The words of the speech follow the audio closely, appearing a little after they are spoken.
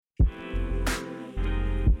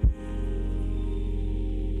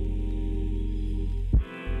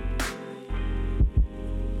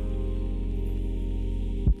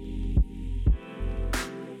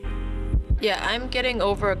Yeah, I'm getting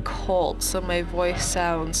over a cold, so my voice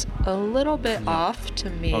sounds a little bit off to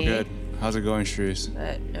me. Oh, good. How's it going, Shrees?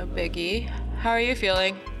 But no biggie. How are you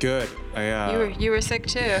feeling? Good. You were sick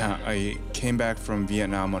too. Yeah, I came back from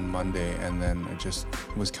Vietnam on Monday, and then I just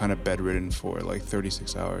was kind of bedridden for like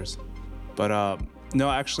 36 hours. But no,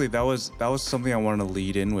 actually, that was something I wanted to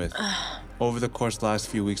lead in with. Over the course of the last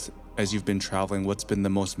few weeks, as you've been traveling, what's been the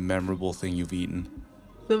most memorable thing you've eaten?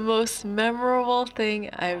 The most memorable thing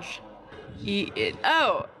I've eaten.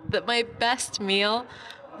 My best meal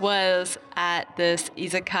was at this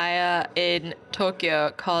izakaya in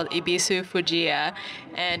Tokyo called Ibisu Fujiya,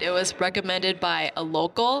 and it was recommended by a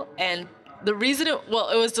local. And the reason it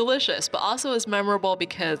was delicious, but also it was memorable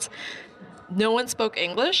because no one spoke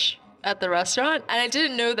English at the restaurant, and I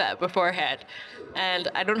didn't know that beforehand. And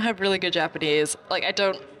I don't have really good Japanese.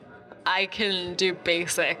 I can do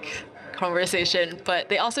basic conversation, but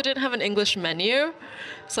they also didn't have an English menu,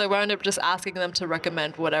 so I wound up just asking them to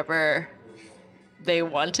recommend whatever they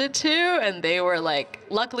wanted to, and they were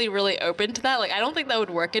luckily really open to that. I don't think that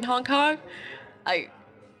would work in Hong Kong.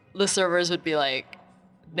 The servers would be like,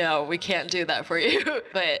 no, we can't do that for you.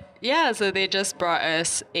 But yeah, so they just brought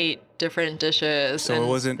us 8 different dishes. So it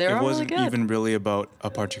wasn't really even really about a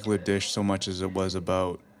particular dish so much as it was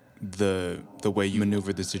about the way you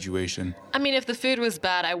maneuvered the situation. I mean, if the food was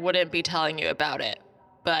bad, I wouldn't be telling you about it.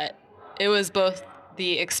 But it was both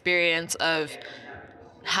the experience of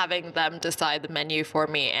having them decide the menu for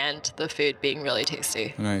me and the food being really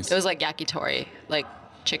tasty. Nice. It was like yakitori, like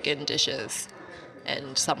chicken dishes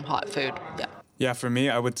and some hot food. Yeah. Yeah, for me,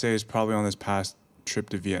 I would say it's probably on this past trip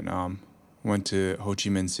to Vietnam. Went to Ho Chi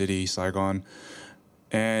Minh City, Saigon.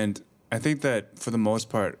 And I think that for the most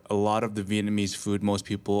part, a lot of the Vietnamese food most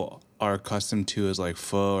people are accustomed to is like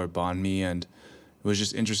pho or banh mi. And it was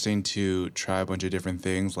just interesting to try a bunch of different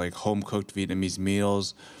things like home-cooked Vietnamese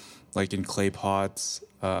meals, like in clay pots,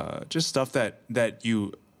 just stuff that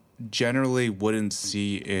you generally wouldn't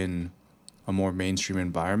see in a more mainstream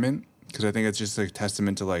environment. Because I think it's just a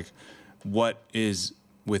testament to like what is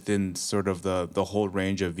within sort of the whole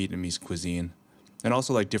range of Vietnamese cuisine, and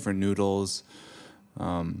also like different noodles.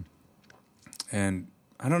 And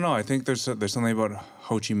I don't know, I think there's something about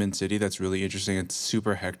Ho Chi Minh City that's really interesting. It's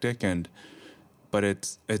super hectic, but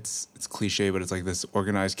it's cliche, but it's like this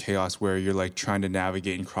organized chaos where you're like trying to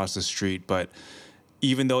navigate and cross the street. But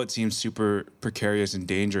even though it seems super precarious and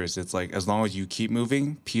dangerous, it's like as long as you keep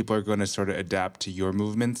moving, people are going to sort of adapt to your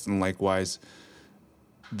movements, and likewise,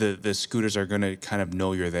 the scooters are going to kind of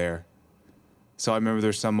know you're there. So I remember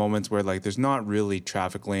there's some moments where like there's not really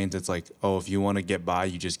traffic lanes. It's like, oh, if you want to get by,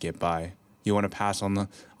 you just get by. You want to pass on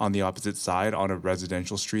the opposite side on a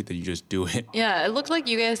residential street, then you just do it. Yeah, it looked like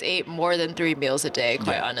you guys ate more than 3 meals a day,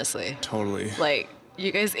 quite honestly. Totally. Like,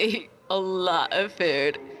 you guys ate a lot of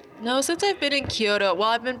food. No, since I've been in Kyoto, well,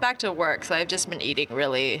 I've been back to work, so I've just been eating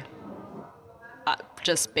really,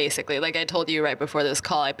 just basically, like I told you right before this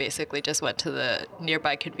call, I basically just went to the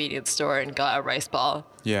nearby convenience store and got a rice ball.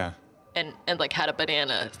 Yeah. And like had a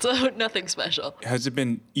banana, so nothing special. Has it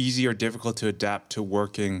been easy or difficult to adapt to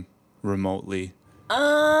working remotely?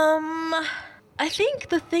 I think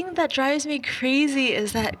the thing that drives me crazy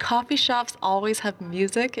is that coffee shops always have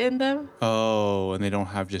music in them. Oh, and they don't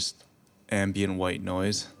have just ambient white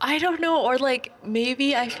noise? I don't know, or like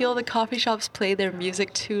maybe I feel the coffee shops play their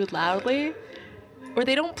music too loudly, or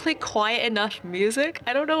they don't play quiet enough music.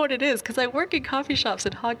 I don't know what it is, because I work in coffee shops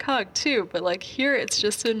in Hong Kong too, but like here it's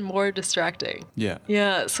just been more distracting. Yeah.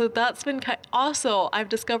 Yeah, so that's been also, I've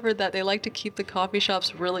discovered that they like to keep the coffee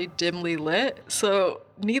shops really dimly lit, so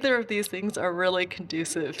neither of these things are really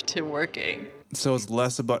conducive to working. So it's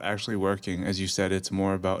less about actually working, as you said, it's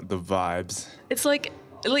more about the vibes. It's like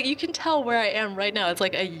you can tell where I am right now. It's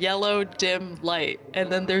like a yellow dim light,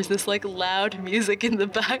 and then there's this like loud music in the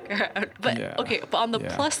background. But yeah. Okay, but on the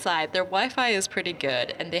plus side, their Wi-Fi is pretty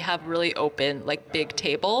good, and they have really open like big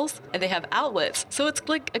tables, and they have outlets. So it's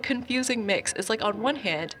like a confusing mix. It's like on one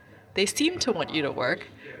hand, they seem to want you to work,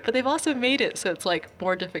 but they've also made it so it's like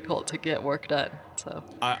more difficult to get work done. So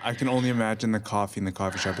I can only imagine the coffee in the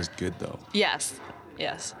coffee shop is good though. Yes.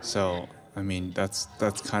 So I mean, that's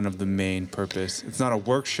kind of the main purpose. It's not a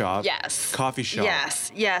workshop. Yes. Coffee shop.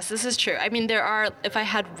 Yes, this is true. I mean, if I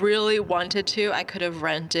had really wanted to, I could have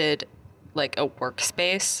rented like a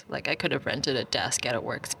workspace. Like I could have rented a desk at a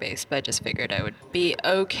workspace, but I just figured I would be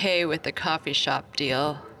okay with the coffee shop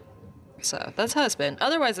deal. So that's how it's been.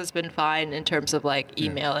 Otherwise, it's been fine in terms of like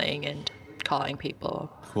emailing and calling people.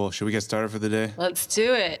 Cool. Should we get started for the day? Let's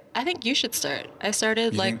do it. I think you should start. I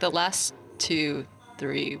started the last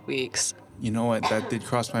 2-3 weeks. You know what? That did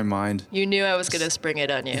cross my mind. You knew I was going to spring it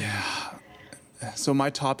on you. Yeah. So my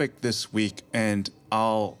topic this week, and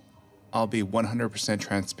I'll be 100%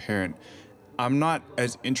 transparent. I'm not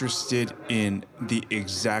as interested in the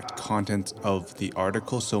exact content of the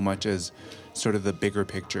article so much as sort of the bigger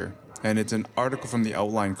picture. And it's an article from the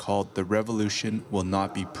Outline called "The Revolution Will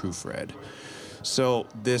Not Be Proofread." So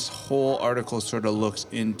this whole article sort of looks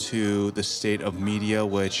into the state of media,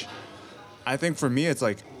 which I think for me, it's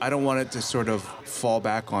like, I don't want it to sort of fall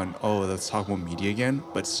back on, oh, let's talk about media again,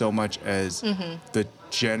 but so much as the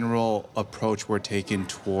general approach we're taking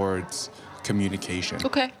towards communication.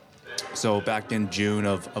 Okay. So back in June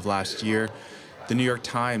of last year, the New York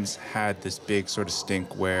Times had this big sort of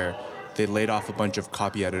stink where they laid off a bunch of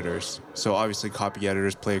copy editors. So obviously copy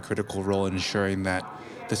editors play a critical role in ensuring that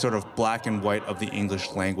the sort of black and white of the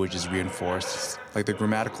English language is reinforced, like the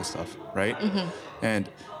grammatical stuff, right? And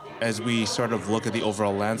as we sort of look at the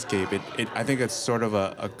overall landscape, I think it's sort of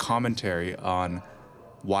a commentary on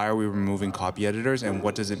why are we removing copy editors and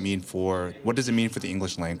what does it mean for the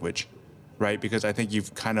English language, right? Because I think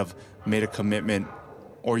you've kind of made a commitment,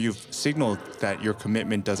 or you've signaled that your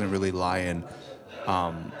commitment doesn't really lie in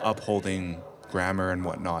upholding grammar and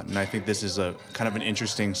whatnot. And I think this is a kind of an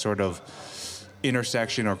interesting sort of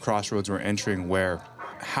intersection or crossroads we're entering, where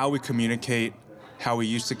how we communicate, how we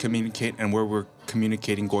used to communicate, and where we're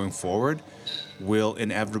communicating going forward will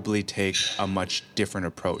inevitably take a much different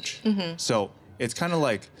approach. So it's kind of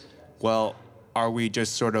like, well, are we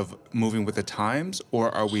just sort of moving with the times, or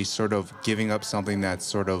are we sort of giving up something that's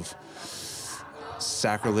sort of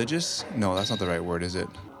sacrilegious? No, that's not the right word, is it?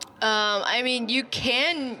 I mean, you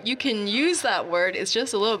can use that word. It's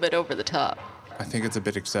just a little bit over the top. I think it's a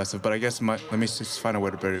bit excessive, but I guess let me just find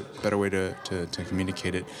a better way to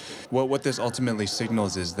communicate it. What this ultimately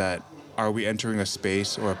signals is that, are we entering a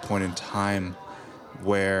space or a point in time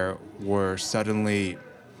where we're suddenly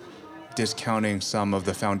discounting some of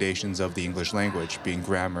the foundations of the English language, being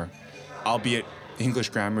grammar? Albeit English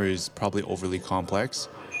grammar is probably overly complex.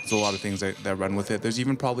 There's a lot of things that run with it. There's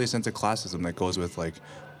even probably a sense of classism that goes with like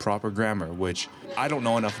proper grammar, which I don't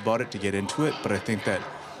know enough about it to get into it, but I think that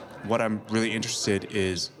what I'm really interested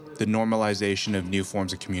is the normalization of new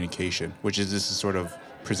forms of communication, which is this is sort of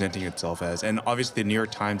presenting itself as. And obviously the New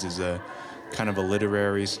York Times is a kind of a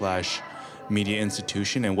literary / media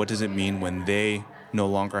institution, and what does it mean when they no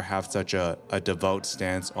longer have such a devout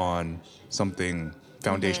stance on something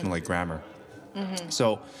foundational like grammar?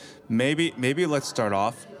 So maybe let's start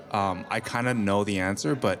off. I kind of know the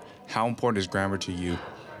answer, but how important is grammar to you,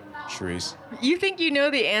 Cherise? You think you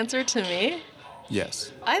know the answer to me?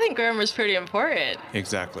 Yes. I think grammar is pretty important.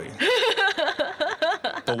 Exactly.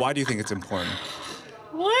 But why do you think it's important?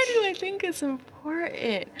 Why do I think it's important?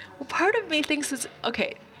 Well, part of me thinks it's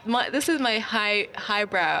okay. This is my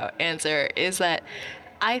highbrow answer, is that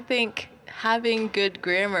I think having good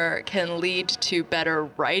grammar can lead to better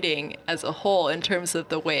writing as a whole in terms of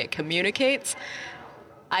the way it communicates.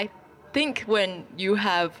 I think when your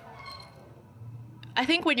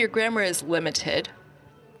grammar is limited,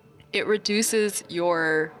 it reduces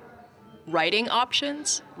your writing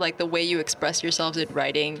options. Like the way you express yourselves in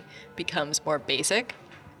writing becomes more basic.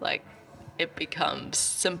 Like it becomes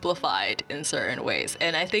simplified in certain ways.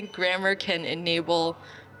 And I think grammar can enable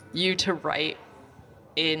you to write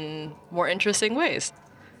in more interesting ways.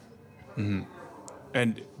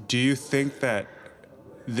 And do you think that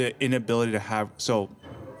the inability to have, so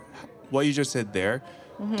what you just said there,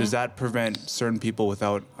 does that prevent certain people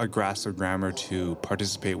without a grasp of grammar to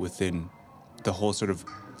participate within the whole sort of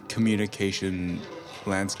communication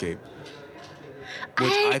landscape?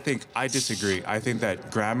 Which I disagree. I think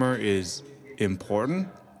that grammar is important,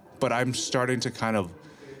 but I'm starting to kind of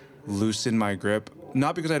loosen my grip.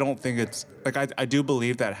 Not because I don't think it's, like I do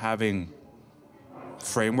believe that having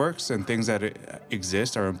frameworks and things that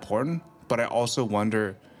exist are important, but I also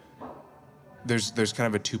wonder, there's kind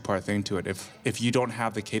of a two-part thing to it. If you don't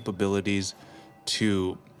have the capabilities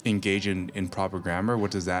to engage in proper grammar,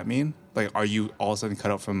 what does that mean? Like, are you all of a sudden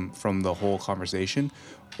cut out from the whole conversation?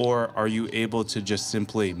 Or are you able to just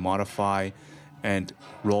simply modify and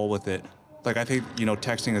roll with it? Like, I think,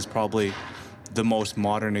 texting is probably the most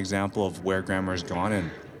modern example of where grammar has gone,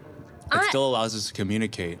 and it still allows us to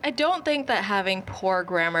communicate. I don't think that having poor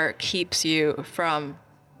grammar keeps you from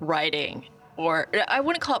writing. Or I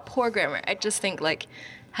wouldn't call it poor grammar. I just think like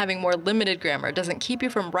having more limited grammar doesn't keep you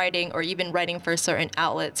from writing or even writing for certain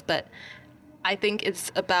outlets. But I think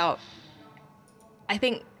it's about,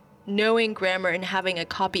 knowing grammar and having a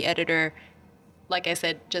copy editor, like I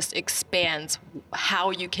said, just expands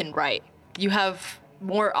how you can write. You have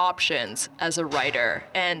more options as a writer.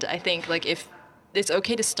 And I think like if it's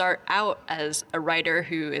okay to start out as a writer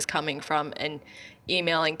who is coming from an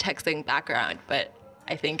emailing, texting background, but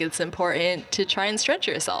I think it's important to try and stretch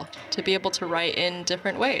yourself to be able to write in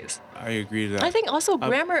different ways. I agree to that. I think also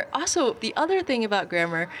grammar, also the other thing about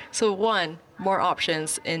grammar, so one, more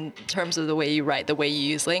options in terms of the way you write, the way you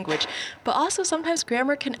use language, but also sometimes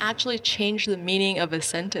grammar can actually change the meaning of a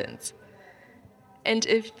sentence. And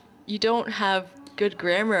if you don't have good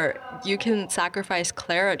grammar, you can sacrifice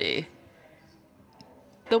clarity.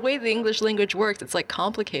 The way the English language works, it's like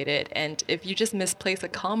complicated. And if you just misplace a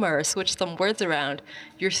comma or switch some words around,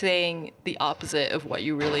 you're saying the opposite of what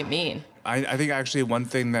you really mean. I think actually one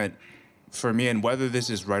thing that, for me, and whether this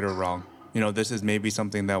is right or wrong, this is maybe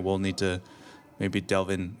something that we'll need to maybe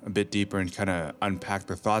delve in a bit deeper and kind of unpack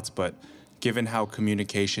the thoughts. But given how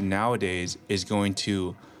communication nowadays is going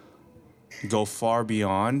to go far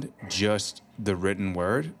beyond just the written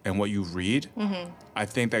word and what you read, I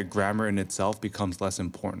think that grammar in itself becomes less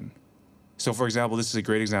important. So, for example, this is a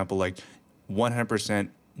great example, like 100%,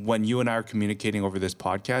 when you and I are communicating over this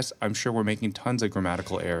podcast, I'm sure we're making tons of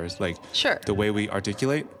grammatical errors, like the way we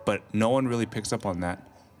articulate, but no one really picks up on that.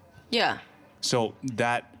 Yeah. So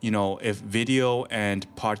that, if video and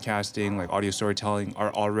podcasting, like audio storytelling,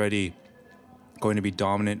 are already going to be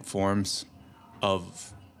dominant forms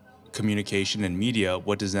of communication and media,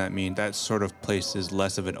 what does that mean? That sort of places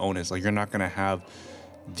less of an onus. Like, you're not going to have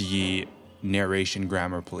the narration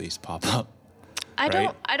grammar police pop up. I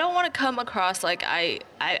don't want to come across like I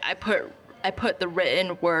put the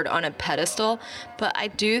written word on a pedestal, but I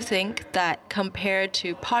do think that compared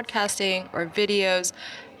to podcasting or videos,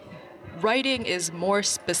 writing is more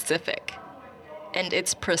specific and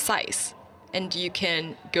it's precise. And you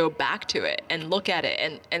can go back to it and look at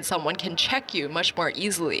it, and someone can check you much more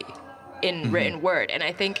easily in written word. And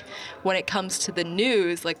I think when it comes to the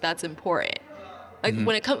news, like, that's important. Like,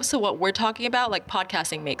 when it comes to what we're talking about, like,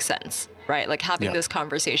 podcasting makes sense, right? Like, having this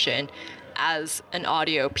conversation as an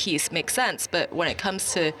audio piece makes sense. But when it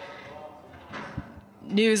comes to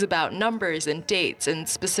news about numbers and dates and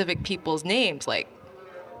specific people's names, like,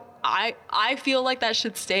 I feel like that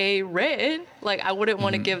should stay written. Like, I wouldn't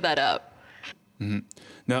want to give that up.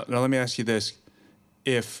 Now, let me ask you this.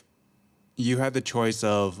 If you had the choice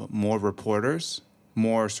of more reporters,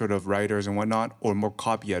 more sort of writers and whatnot, or more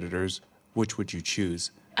copy editors, which would you choose?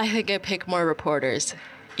 I think I pick more reporters,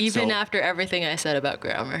 even after everything I said about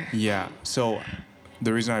grammar. Yeah. So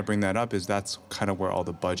the reason I bring that up is that's kind of where all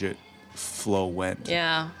the budget flow went.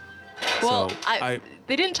 Yeah. Well, So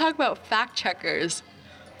they didn't talk about fact checkers.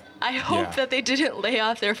 I hope that they didn't lay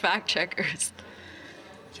off their fact checkers.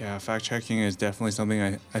 Yeah, fact checking is definitely something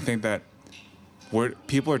I think that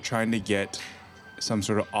people are trying to get some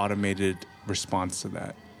sort of automated response to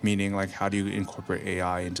that. Meaning, like, how do you incorporate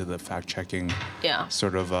AI into the fact checking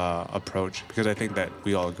sort of approach? Because I think that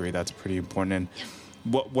we all agree that's pretty important.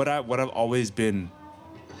 And what I've always been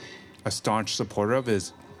a staunch supporter of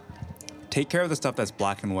is take care of the stuff that's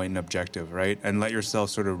black and white and objective, right? And let yourself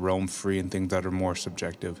sort of roam free in things that are more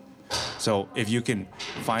subjective. So if you can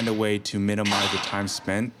find a way to minimize the time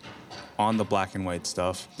spent on the black and white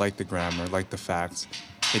stuff, like the grammar, like the facts,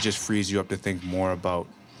 it just frees you up to think more about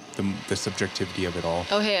the subjectivity of it all.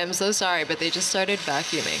 Oh, hey, I'm so sorry, but they just started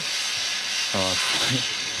vacuuming.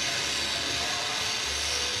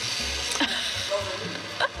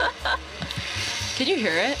 Can you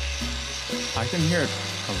hear it? I can hear it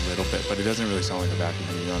a little bit, but it doesn't really sound like a vacuum,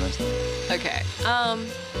 to be honest. Okay.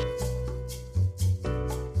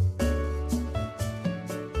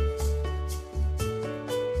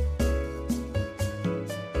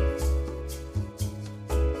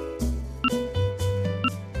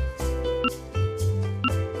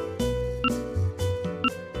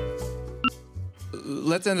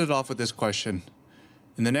 Let's end it off with this question.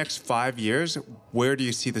 In the next 5 years, where do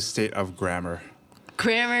you see the state of grammar?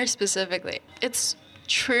 Grammar specifically. It's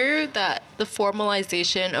true that the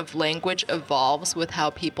formalization of language evolves with how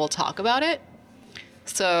people talk about it.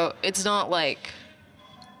 So it's not like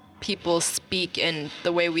people speak and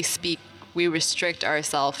the way we speak, we restrict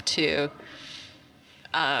ourselves to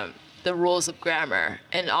the rules of grammar.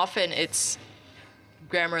 And often it's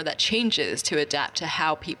grammar that changes to adapt to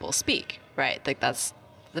how people speak, right? Like, that's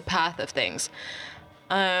the path of things.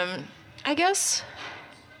 I guess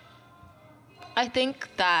I think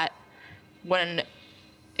that when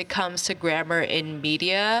it comes to grammar in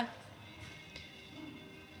media,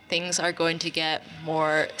 things are going to get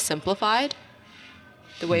more simplified.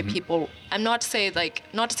 The way people, I'm not to say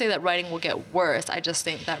that writing will get worse. I just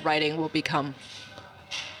think that writing will become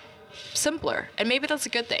simpler, and maybe that's a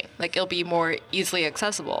good thing. Like, it'll be more easily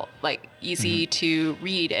accessible, like easy to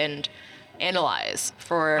read and analyze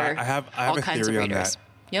for I have all a kinds of theory on readers. that.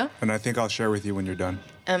 Yeah? And I think I'll share with you when you're done.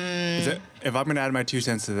 If I'm going to add my 2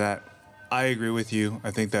 cents to that, I agree with you.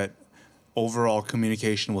 I think that overall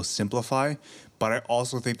communication will simplify, but I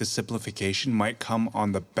also think the simplification might come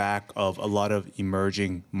on the back of a lot of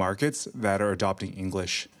emerging markets that are adopting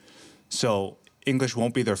English. So English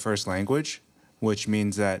won't be their first language, which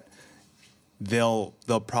means that they'll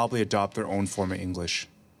probably adopt their own form of English.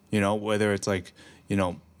 You know, whether it's like, you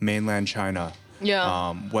know, mainland China,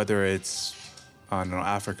 whether it's, I don't know,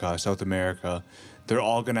 Africa, South America, they're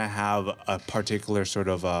all going to have a particular sort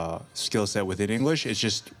of skill set within English. It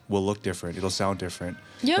just will look different. It'll sound different.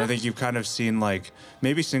 Yeah. And I think you've kind of seen, like,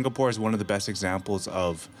 maybe Singapore is one of the best examples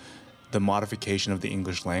of the modification of the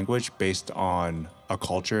English language based on a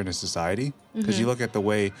culture and a society. Because you look at the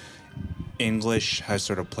way English has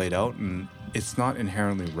sort of played out, and it's not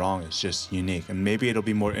inherently wrong. It's just unique. And maybe it'll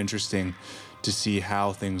be more interesting to see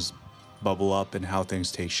how things bubble up and how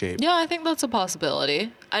things take shape. Yeah, I think that's a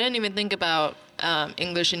possibility. I didn't even think about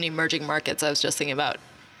English in emerging markets. I was just thinking about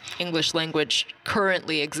English language,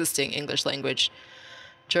 currently existing English language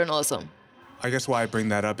journalism. I guess why I bring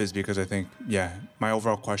that up is because I think, my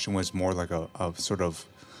overall question was more like a sort of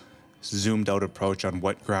zoomed out approach on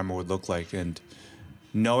what grammar would look like. And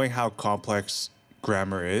knowing how complex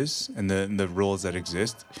grammar is and the rules that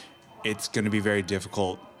exist, it's going to be very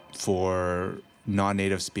difficult for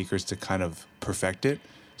non-native speakers to kind of perfect it.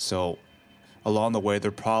 So along the way,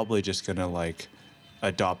 they're probably just going to like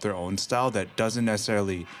adopt their own style that doesn't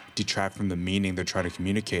necessarily detract from the meaning they're trying to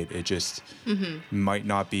communicate. It just might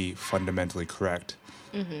not be fundamentally correct.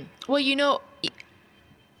 Well, you know,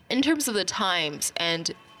 in terms of the times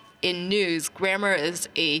and in news, grammar is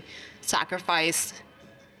a sacrifice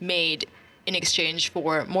made in exchange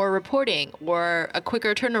for more reporting or a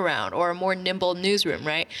quicker turnaround or a more nimble newsroom,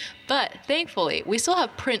 right? But thankfully, we still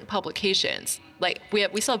have print publications. Like we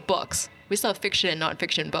still have books. We still have fiction and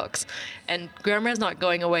nonfiction books. And grammar is not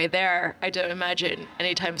going away there, I don't imagine,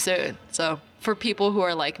 anytime soon. So for people who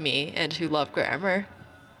are like me and who love grammar,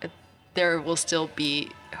 there will still be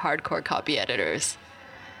hardcore copy editors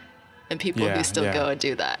and people who still go and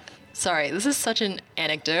do that. Sorry, this is such an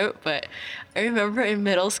anecdote, but I remember in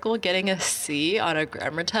middle school getting a C on a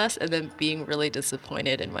grammar test and then being really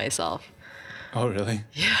disappointed in myself. Oh, really?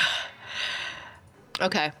 Yeah.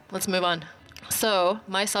 Okay, let's move on. So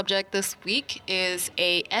my subject this week is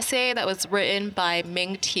a essay that was written by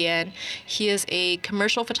Ming Tian. He is a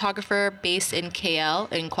commercial photographer based in KL,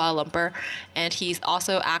 in Kuala Lumpur, and he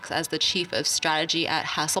also acts as the chief of strategy at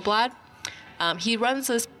Hasselblad. He runs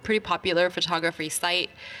this pretty popular photography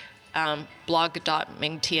site,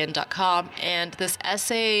 blog.mingtian.com, and this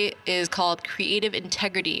essay is called Creative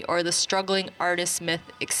Integrity, or the Struggling Artist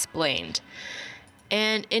Myth Explained.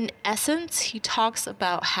 And in essence, he talks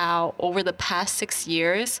about how over the past 6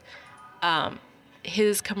 years,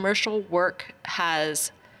 his commercial work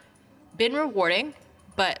has been rewarding,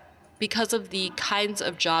 but because of the kinds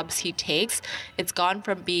of jobs he takes, it's gone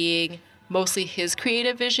from being mostly his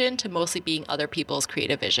creative vision to mostly being other people's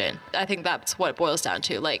creative vision. I think that's what it boils down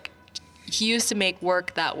to. Like, he used to make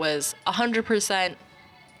work that was 100%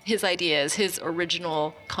 his ideas, his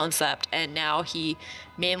original concept, and now he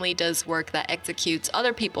mainly does work that executes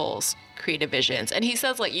other people's creative visions. And he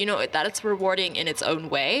says, like, you know, that it's rewarding in its own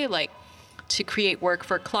way, like to create work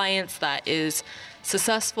for clients that is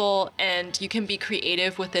successful and you can be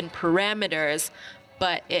creative within parameters,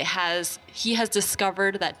 but he has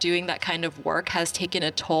discovered that doing that kind of work has taken a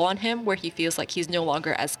toll on him where he feels like he's no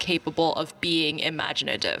longer as capable of being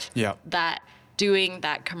imaginative. Yeah. That doing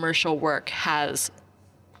that commercial work has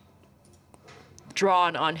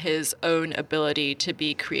drawn on his own ability to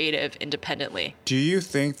be creative independently. Do you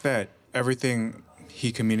think that everything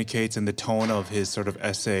he communicates and the tone of his sort of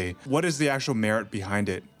essay, what is the actual merit behind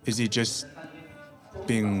it? Is he just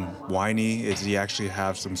being whiny? Does he actually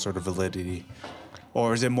have some sort of validity?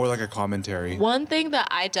 Or is it more like a commentary? One thing that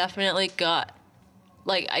I definitely got,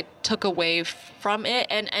 like, I took away from it,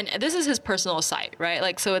 and this is his personal site, right?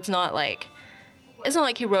 Like, so it's not like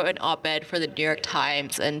he wrote an op-ed for the New York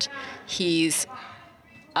Times and he's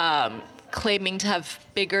claiming to have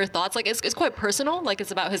bigger thoughts. Like, it's quite personal. Like,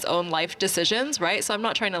 it's about his own life decisions, right? So I'm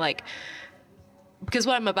not trying to, like, because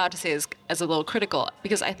what I'm about to say is as a little critical,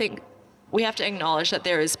 because I think we have to acknowledge that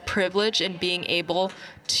there is privilege in being able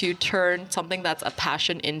to turn something that's a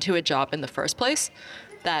passion into a job in the first place,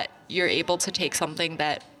 that you're able to take something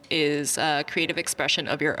that is a creative expression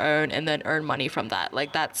of your own and then earn money from that.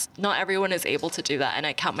 Like, that's not everyone is able to do that, and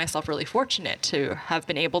I count myself really fortunate to have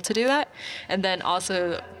been able to do that. And then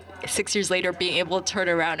also 6 years later being able to turn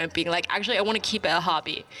around and being like, actually, I want to keep it a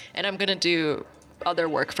hobby and I'm going to do other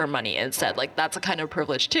work for money instead. Like, that's a kind of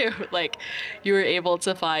privilege too. Like, you were able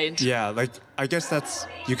to find. Yeah, like, I guess that's,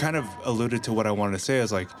 you kind of alluded to what I wanted to say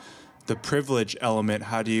is like the privilege element.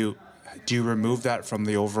 How do you remove that from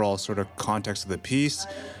the overall sort of context of the piece?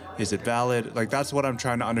 Is it valid? Like, that's what I'm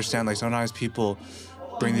trying to understand. Like, sometimes people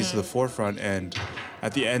bring these to the forefront, and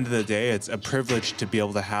at the end of the day, it's a privilege to be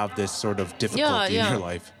able to have this sort of difficulty in your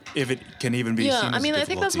life, if it can even be seen as I mean, a I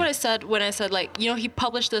think that's what I said when I said, like, you know, he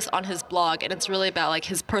published this on his blog, and it's really about, like,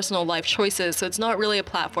 his personal life choices. So it's not really a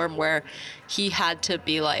platform where he had to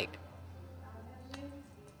be, like,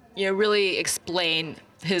 you know, really explain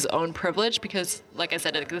his own privilege, because, like I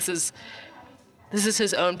said, like, this is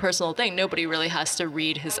his own personal thing. Nobody really has to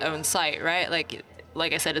read his own site, right?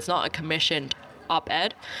 Like I said, it's not a commissioned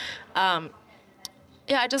op-ed.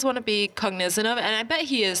 Yeah, I just want to be cognizant of it, and I bet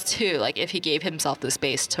he is too, like, if he gave himself the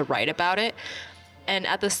space to write about it. And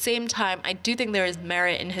at the same time, I do think there is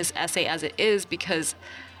merit in his essay as it is, because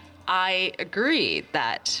I agree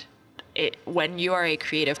that when you are a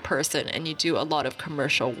creative person and you do a lot of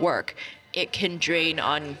commercial work, it can drain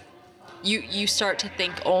on you start to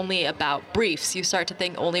think only about briefs. You start to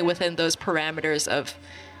think only within those parameters of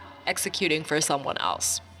executing for someone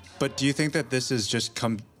else. But do you think that this just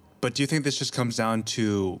comes down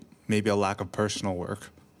to maybe a lack of personal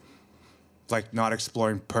work? Like, not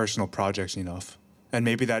exploring personal projects enough? And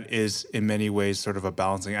maybe that is in many ways sort of a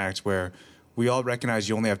balancing act, where we all recognize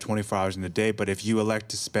you only have 24 hours in the day, but if you elect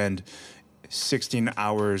to spend 16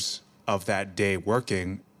 hours of that day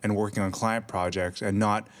working on client projects and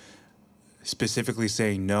not specifically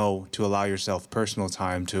saying no to allow yourself personal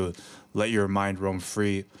time to let your mind roam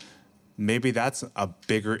free, maybe that's a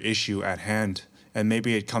bigger issue at hand. And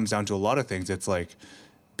maybe it comes down to a lot of things. It's like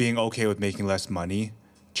being okay with making less money,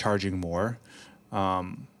 charging more.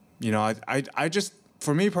 You know, I just,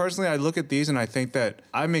 for me personally, I look at these and I think that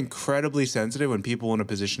I'm incredibly sensitive when people in a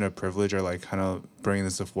position of privilege are like kind of bringing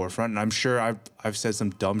this to the forefront. And I'm sure I've said some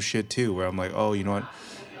dumb shit too, where I'm like, oh, you know what?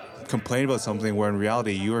 Complain about something where in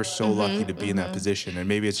reality you are so lucky to be in that position, and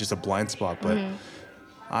maybe it's just a blind spot, but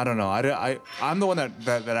I don't know. I'm the one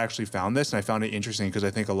that actually found this, and I found it interesting because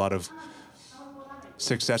I think a lot of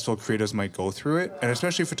successful creatives might go through it, and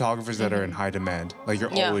especially photographers that are in high demand. Like,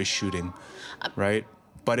 you're always shooting, right?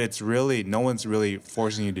 But it's really, no one's really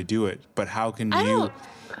forcing you to do it. But how can you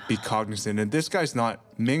be cognizant? And this guy's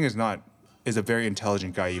Ming is a very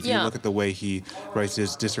intelligent guy. If you look at the way he writes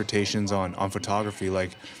his dissertations on photography,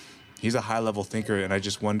 like, he's a high-level thinker, and I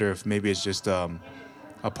just wonder if maybe it's just a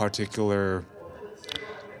particular,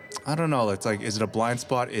 I don't know, it's like, is it a blind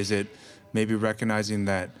spot? Is it maybe recognizing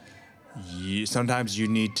that sometimes you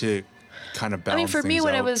need to kind of balance. I mean, for me,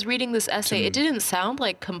 when I was reading this essay, it didn't sound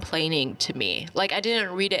like complaining to me. Like, I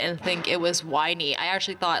didn't read it and think it was whiny. I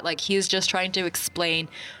actually thought, like, he's just trying to explain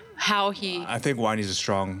how he... I think whiny is a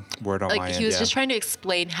strong word on my end. He was just trying to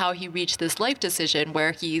explain how he reached this life decision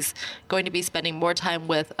where he's going to be spending more time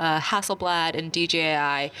with Hasselblad and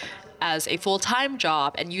DJI as a full-time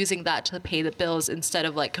job and using that to pay the bills instead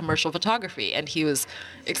of, like, commercial photography. And he was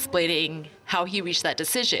explaining how he reached that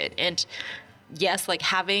decision. And yes, like,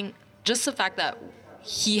 having just the fact that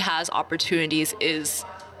he has opportunities is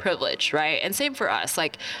privilege, right? And same for us.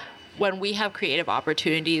 Like, when we have creative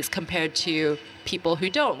opportunities compared to people who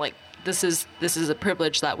don't, like, this is a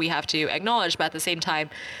privilege that we have to acknowledge, but at the same time,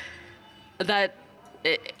 that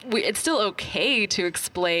it's still okay to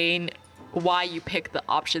explain why you pick the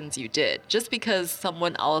options you did. Just because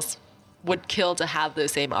someone else would kill to have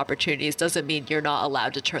those same opportunities doesn't mean you're not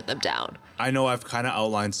allowed to turn them down. I know I've kind of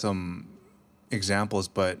outlined some examples,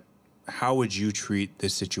 but how would you treat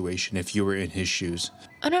this situation if you were in his shoes?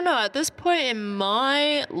 I don't know. At this point in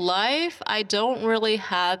my life, I don't really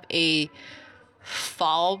have a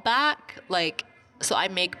fallback. Like, so I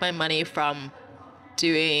make my money from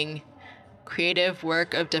doing creative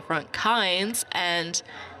work of different kinds, and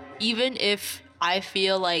even if I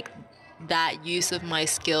feel like that use of my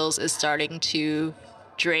skills is starting to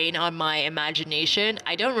drain on my imagination,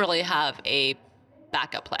 I don't really have a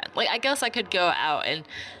backup plan. Like, I guess I could go out and,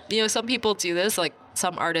 you know, some people do this, like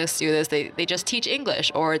some artists do this, they just teach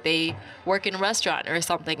English, or they work in a restaurant or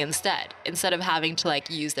something instead of having to,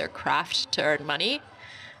 like, use their craft to earn money.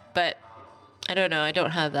 But I don't know, I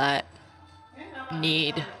don't have that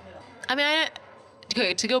need. I mean,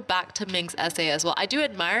 to go back to Ming's essay as well, I do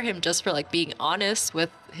admire him just for, like, being honest with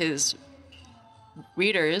his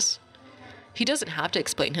readers. He doesn't have to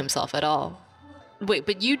explain himself at all. Wait,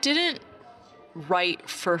 but you didn't write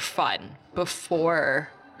for fun before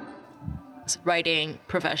writing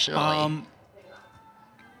professionally?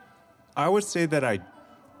 I would say that I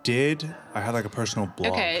did. I had, like, a personal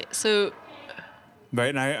blog. Okay, so...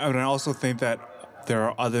 Right, and I also think that there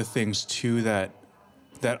are other things too that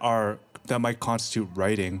might constitute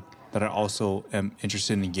writing that I also am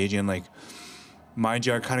interested in engaging in. Like, mind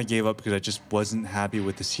you, I kind of gave up because I just wasn't happy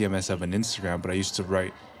with the CMS of an Instagram. But I used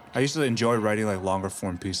to enjoy writing like longer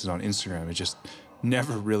form pieces on Instagram. It just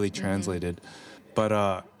never really translated. But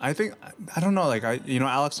I think, I don't know, like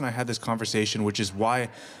Alex and I had this conversation, which is why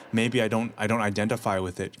maybe I don't identify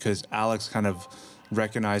with it, because Alex kind of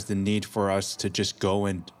recognized the need for us to just go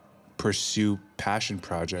and pursue passion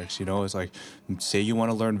projects. It's like, say you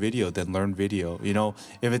want to learn video, then learn video.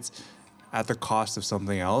 If it's at the cost of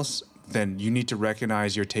something else, then you need to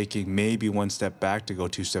recognize you're taking maybe one step back to go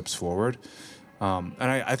two steps forward. And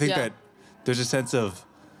I think that there's a sense of,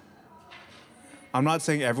 I'm not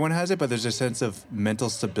saying everyone has it, but there's a sense of mental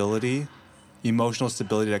stability, emotional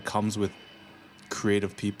stability that comes with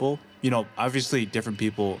creative people. Obviously different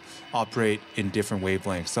people operate in different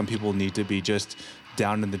wavelengths. Some people need to be just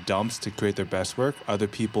down in the dumps to create their best work. Other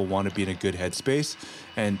people want to be in a good headspace,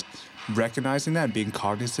 and recognizing that and being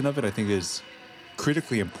cognizant of it, I think, is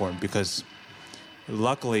critically important, because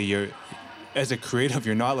luckily as a creative,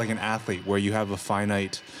 you're not like an athlete where you have a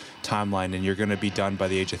finite timeline and you're going to be done by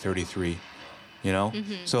the age of 33.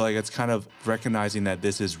 So like, it's kind of recognizing that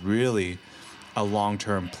this is really a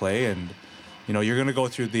long-term play, and you're going to go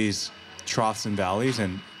through these troughs and valleys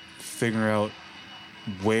and figure out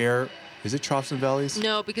where is it. Troughs and valleys?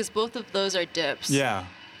 No, because both of those are dips. Yeah,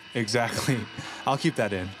 exactly. I'll keep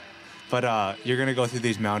that in. But you're going to go through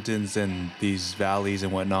these mountains and these valleys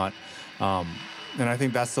and whatnot, and I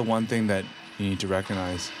think that's the one thing that you need to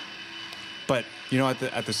recognize. But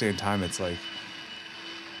at the same time, it's like,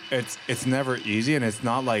 it's never easy, and it's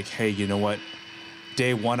not like, hey, you know what,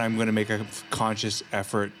 day one I'm going to make a conscious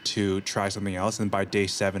effort to try something else, and by day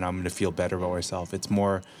 7 I'm going to feel better about myself. It's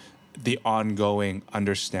more the ongoing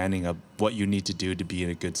understanding of what you need to do to be in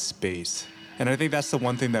a good space. And I think that's the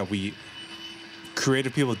one thing that we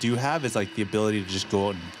creative people do have, is like the ability to just go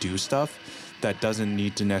out and do stuff that doesn't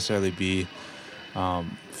need to necessarily be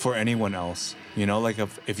for anyone else. Like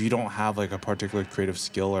if you don't have like a particular creative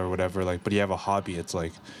skill or whatever, like, but you have a hobby, it's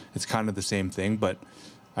like, it's kind of the same thing. But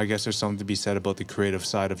I guess there's something to be said about the creative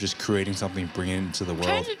side of just creating something, bringing it into the world.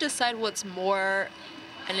 Trying to decide what's more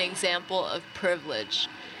an example of privilege.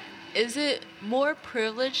 Is it more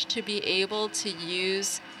privilege to be able to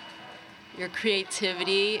use your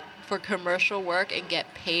creativity for commercial work and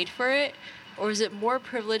get paid for it? Or is it more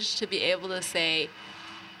privilege to be able to say,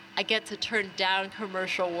 I get to turn down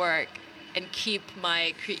commercial work and keep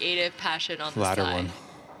my creative passion on the latter side? one,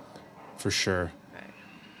 for sure.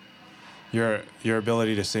 Right. Your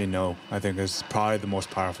ability to say no, I think, is probably the most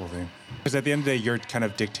powerful thing. Because at the end of the day, you're kind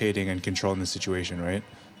of dictating and controlling the situation, right?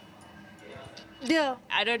 Yeah.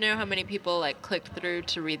 I don't know how many people like clicked through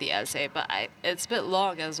to read the essay, but it's a bit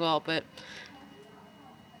long as well. But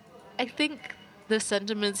I think the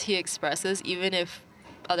sentiments he expresses, even if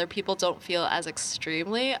other people don't feel as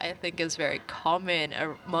extremely, I think is very common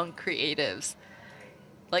among creatives.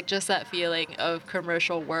 Like just that feeling of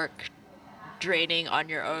commercial work draining on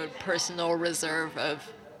your own personal reserve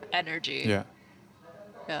of energy. Yeah.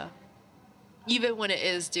 Yeah. Even when it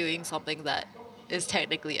is doing something that is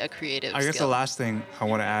technically a creative I guess skill. the last thing I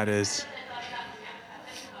want to add is,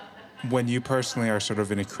 when you personally are sort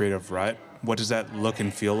of in a creative rut, what does that look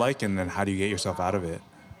and feel like, and then how do you get yourself out of it?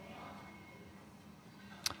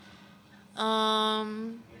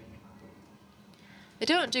 I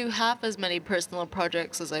don't do half as many personal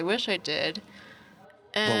projects as I wish I did.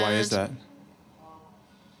 But why is that?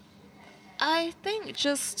 I think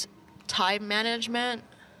just time management.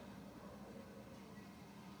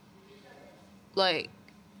 Like,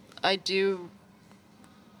 I do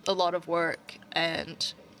a lot of work,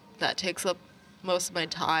 and that takes up most of my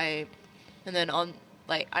time. And then I'm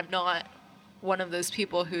not one of those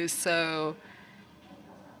people who's so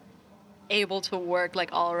able to work like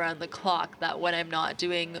all around the clock that when I'm not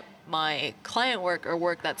doing my client work or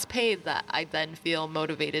work that's paid, that I then feel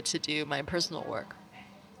motivated to do my personal work.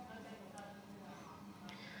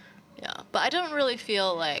 Yeah, but I don't really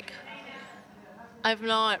feel like, I've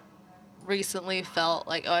not recently felt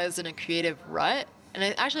like I was in a creative rut.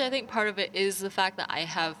 And I think part of it is the fact that I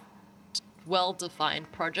have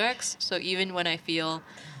well-defined projects. So even when I feel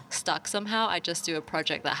stuck somehow, I just do a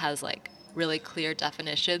project that has like really clear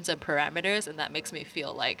definitions and parameters, and that makes me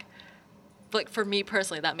feel like for me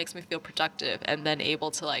personally, that makes me feel productive and then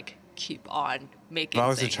able to like keep on making If I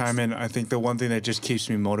was things. to chime in, I think the one thing that just keeps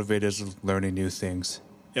me motivated is learning new things.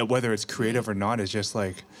 Yeah, whether it's creative or not, is just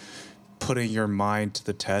like putting your mind to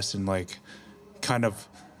the test and like kind of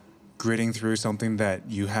gritting through something that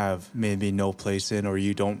you have maybe no place in or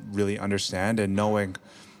you don't really understand, and knowing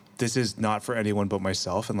this is not for anyone but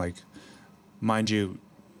myself. And like, mind you,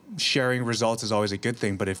 sharing results is always a good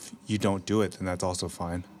thing, but if you don't do it, then that's also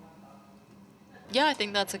fine. Yeah, I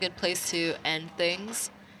think that's a good place to end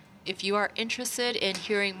things. If you are interested in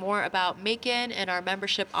hearing more about Macon and our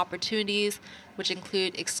membership opportunities, which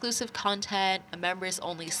include exclusive content, a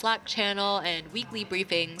members-only Slack channel, and weekly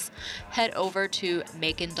briefings, head over to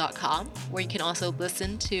macon.com, where you can also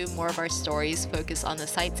listen to more of our stories focused on the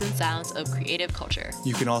sights and sounds of creative culture.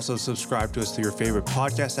 You can also subscribe to us through your favorite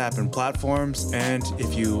podcast app and platforms. And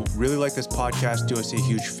if you really like this podcast, do us a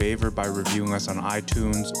huge favor by reviewing us on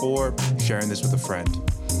iTunes or sharing this with a friend.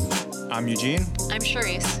 I'm Eugene. I'm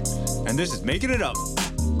Charisse. And this is Making It Up.